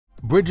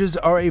Bridges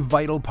are a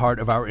vital part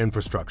of our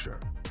infrastructure,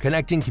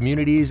 connecting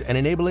communities and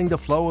enabling the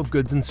flow of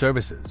goods and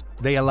services.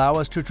 They allow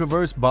us to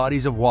traverse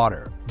bodies of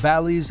water,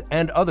 valleys,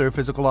 and other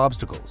physical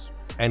obstacles,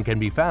 and can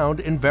be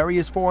found in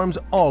various forms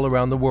all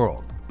around the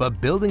world.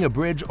 But building a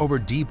bridge over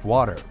deep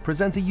water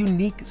presents a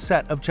unique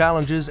set of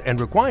challenges and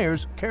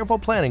requires careful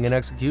planning and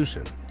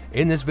execution.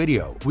 In this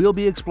video, we'll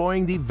be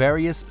exploring the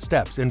various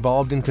steps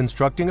involved in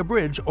constructing a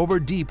bridge over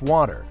deep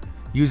water,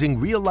 using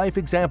real-life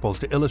examples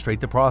to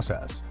illustrate the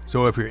process.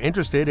 So if you're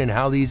interested in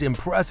how these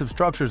impressive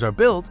structures are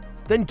built,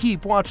 then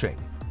keep watching.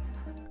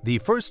 The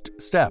first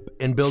step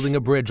in building a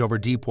bridge over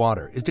deep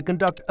water is to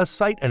conduct a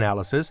site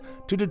analysis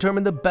to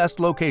determine the best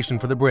location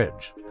for the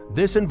bridge.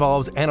 This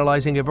involves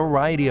analyzing a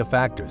variety of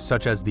factors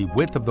such as the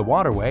width of the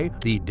waterway,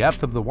 the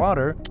depth of the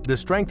water, the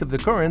strength of the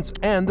currents,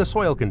 and the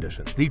soil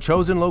conditions. The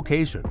chosen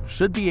location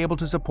should be able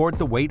to support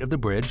the weight of the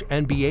bridge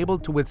and be able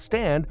to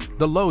withstand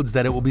the loads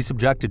that it will be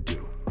subjected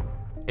to.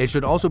 It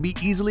should also be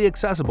easily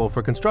accessible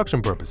for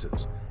construction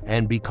purposes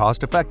and be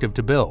cost-effective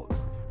to build.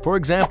 For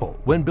example,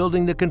 when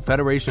building the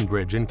Confederation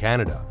Bridge in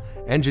Canada,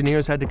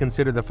 engineers had to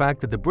consider the fact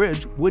that the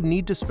bridge would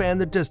need to span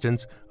the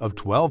distance of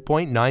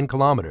 12.9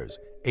 kilometers,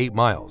 8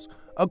 miles,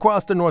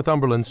 across the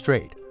Northumberland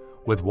Strait,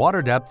 with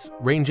water depths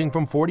ranging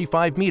from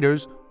 45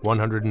 meters,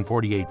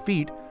 148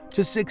 feet,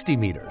 to 60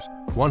 meters,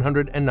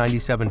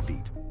 197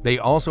 feet. They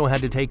also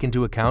had to take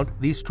into account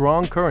the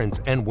strong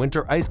currents and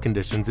winter ice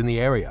conditions in the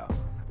area.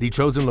 The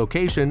chosen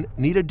location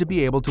needed to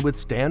be able to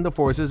withstand the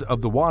forces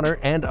of the water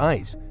and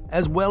ice,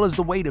 as well as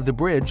the weight of the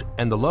bridge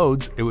and the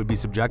loads it would be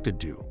subjected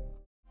to.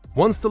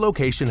 Once the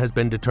location has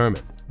been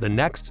determined, the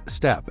next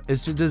step is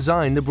to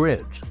design the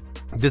bridge.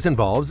 This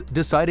involves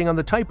deciding on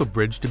the type of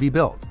bridge to be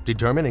built,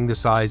 determining the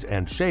size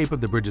and shape of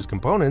the bridge's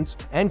components,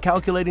 and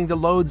calculating the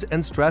loads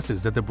and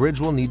stresses that the bridge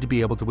will need to be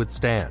able to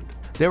withstand.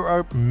 There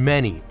are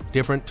many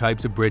different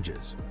types of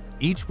bridges,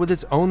 each with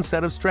its own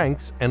set of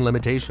strengths and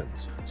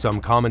limitations. Some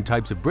common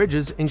types of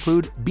bridges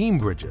include beam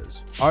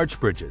bridges, arch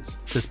bridges,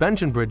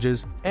 suspension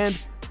bridges,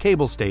 and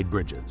cable-stayed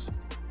bridges.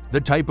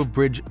 The type of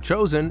bridge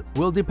chosen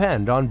will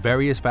depend on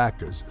various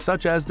factors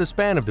such as the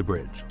span of the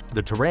bridge,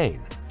 the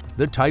terrain,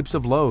 the types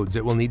of loads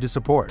it will need to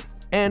support,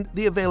 and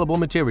the available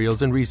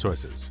materials and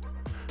resources.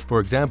 For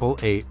example,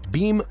 a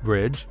beam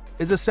bridge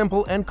is a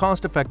simple and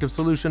cost-effective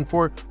solution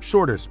for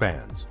shorter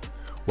spans,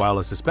 while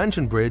a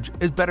suspension bridge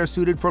is better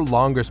suited for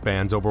longer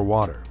spans over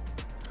water.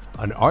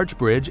 An arch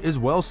bridge is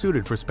well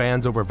suited for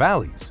spans over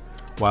valleys,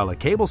 while a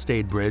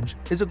cable-stayed bridge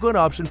is a good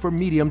option for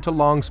medium to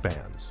long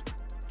spans.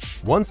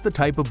 Once the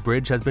type of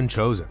bridge has been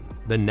chosen,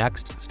 the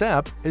next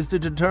step is to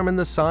determine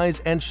the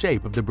size and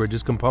shape of the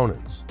bridge's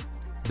components.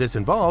 This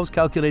involves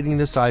calculating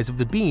the size of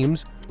the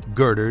beams,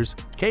 girders,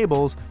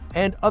 cables,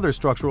 and other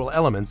structural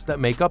elements that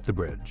make up the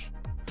bridge.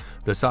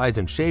 The size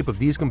and shape of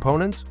these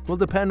components will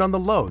depend on the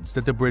loads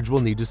that the bridge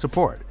will need to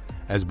support,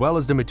 as well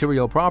as the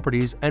material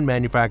properties and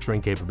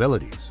manufacturing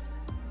capabilities.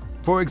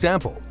 For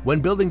example,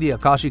 when building the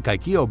Akashi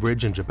Kaikyo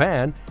Bridge in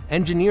Japan,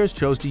 engineers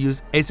chose to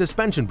use a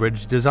suspension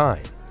bridge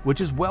design,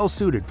 which is well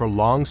suited for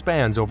long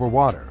spans over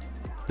water.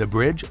 The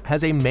bridge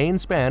has a main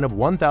span of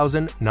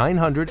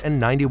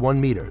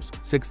 1,991 meters,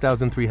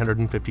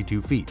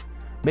 6,352 feet,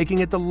 making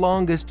it the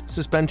longest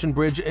suspension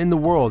bridge in the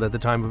world at the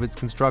time of its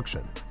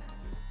construction.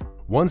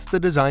 Once the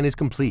design is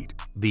complete,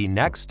 the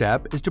next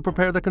step is to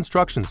prepare the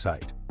construction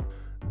site.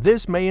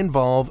 This may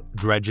involve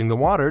dredging the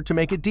water to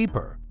make it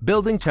deeper,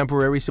 building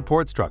temporary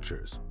support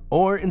structures,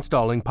 or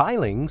installing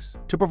pilings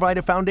to provide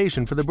a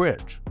foundation for the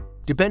bridge.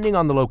 Depending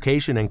on the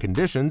location and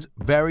conditions,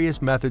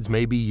 various methods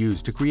may be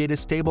used to create a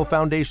stable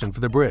foundation for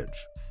the bridge.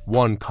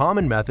 One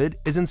common method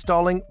is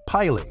installing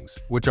pilings,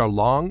 which are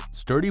long,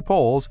 sturdy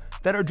poles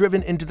that are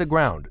driven into the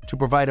ground to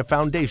provide a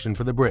foundation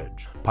for the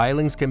bridge.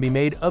 Pilings can be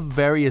made of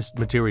various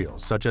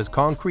materials such as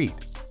concrete,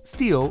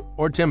 steel,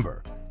 or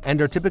timber,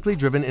 and are typically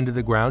driven into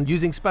the ground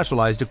using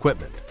specialized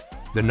equipment.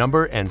 The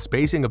number and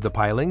spacing of the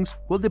pilings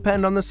will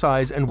depend on the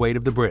size and weight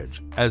of the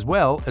bridge, as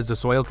well as the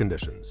soil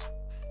conditions.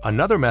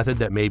 Another method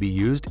that may be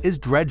used is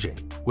dredging,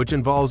 which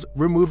involves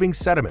removing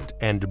sediment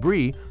and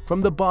debris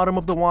from the bottom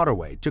of the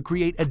waterway to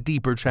create a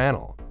deeper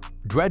channel.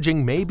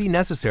 Dredging may be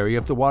necessary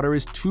if the water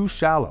is too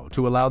shallow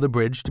to allow the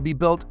bridge to be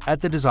built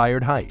at the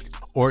desired height,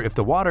 or if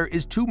the water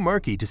is too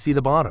murky to see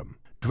the bottom.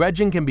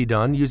 Dredging can be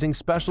done using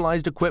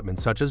specialized equipment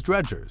such as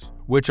dredgers,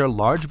 which are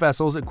large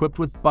vessels equipped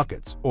with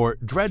buckets or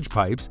dredge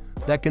pipes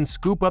that can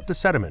scoop up the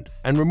sediment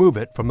and remove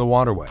it from the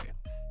waterway.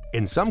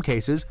 In some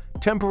cases,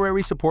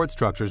 temporary support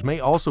structures may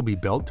also be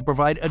built to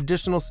provide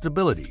additional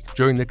stability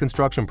during the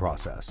construction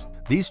process.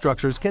 These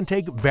structures can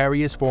take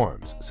various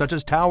forms, such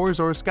as towers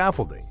or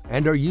scaffolding,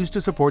 and are used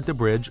to support the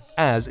bridge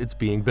as it's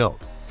being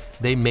built.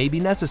 They may be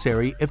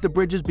necessary if the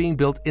bridge is being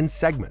built in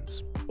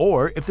segments,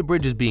 or if the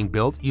bridge is being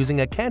built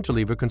using a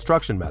cantilever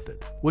construction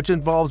method, which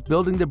involves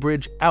building the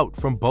bridge out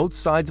from both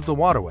sides of the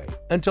waterway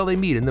until they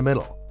meet in the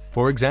middle.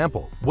 For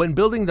example, when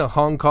building the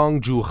Hong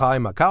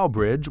Kong-Zhuhai-Macau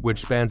Bridge,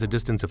 which spans a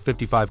distance of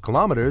 55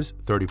 kilometers,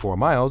 34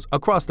 miles,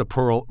 across the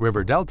Pearl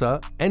River Delta,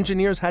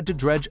 engineers had to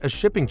dredge a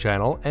shipping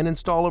channel and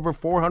install over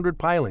 400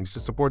 pilings to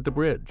support the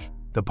bridge.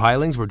 The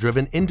pilings were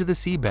driven into the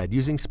seabed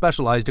using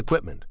specialized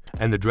equipment,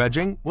 and the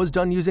dredging was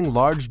done using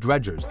large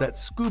dredgers that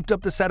scooped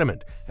up the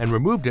sediment and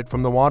removed it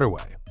from the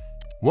waterway.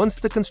 Once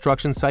the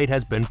construction site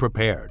has been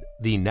prepared,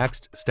 the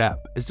next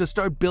step is to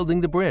start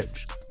building the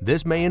bridge.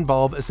 This may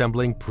involve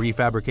assembling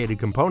prefabricated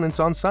components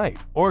on site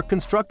or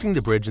constructing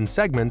the bridge in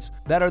segments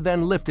that are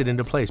then lifted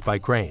into place by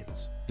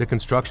cranes. The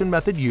construction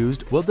method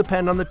used will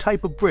depend on the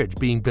type of bridge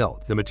being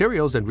built, the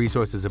materials and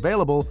resources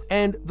available,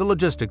 and the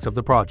logistics of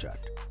the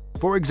project.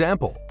 For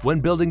example, when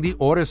building the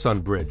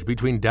Öresund Bridge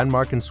between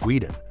Denmark and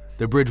Sweden,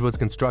 the bridge was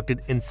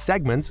constructed in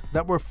segments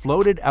that were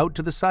floated out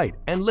to the site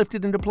and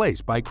lifted into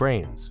place by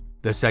cranes.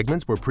 The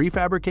segments were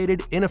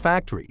prefabricated in a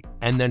factory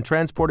and then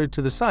transported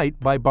to the site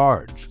by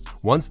barge.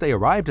 Once they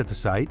arrived at the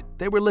site,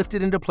 they were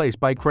lifted into place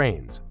by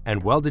cranes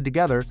and welded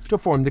together to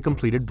form the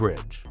completed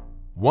bridge.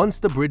 Once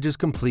the bridge is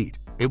complete,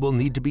 it will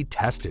need to be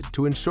tested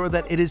to ensure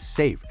that it is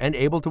safe and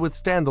able to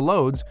withstand the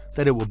loads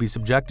that it will be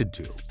subjected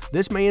to.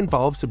 This may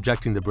involve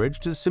subjecting the bridge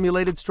to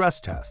simulated stress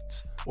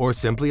tests, or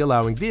simply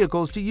allowing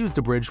vehicles to use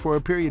the bridge for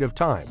a period of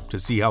time to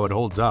see how it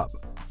holds up.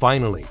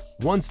 Finally,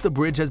 once the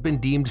bridge has been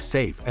deemed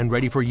safe and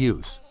ready for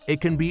use, it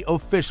can be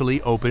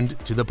officially opened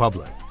to the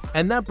public.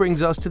 And that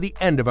brings us to the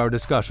end of our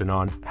discussion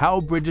on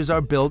how bridges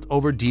are built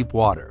over deep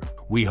water.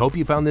 We hope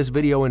you found this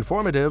video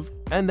informative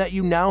and that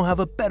you now have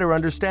a better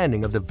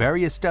understanding of the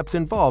various steps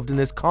involved in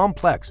this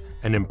complex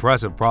and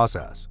impressive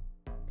process.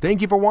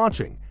 Thank you for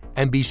watching,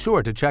 and be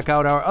sure to check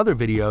out our other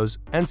videos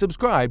and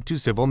subscribe to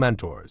Civil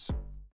Mentors.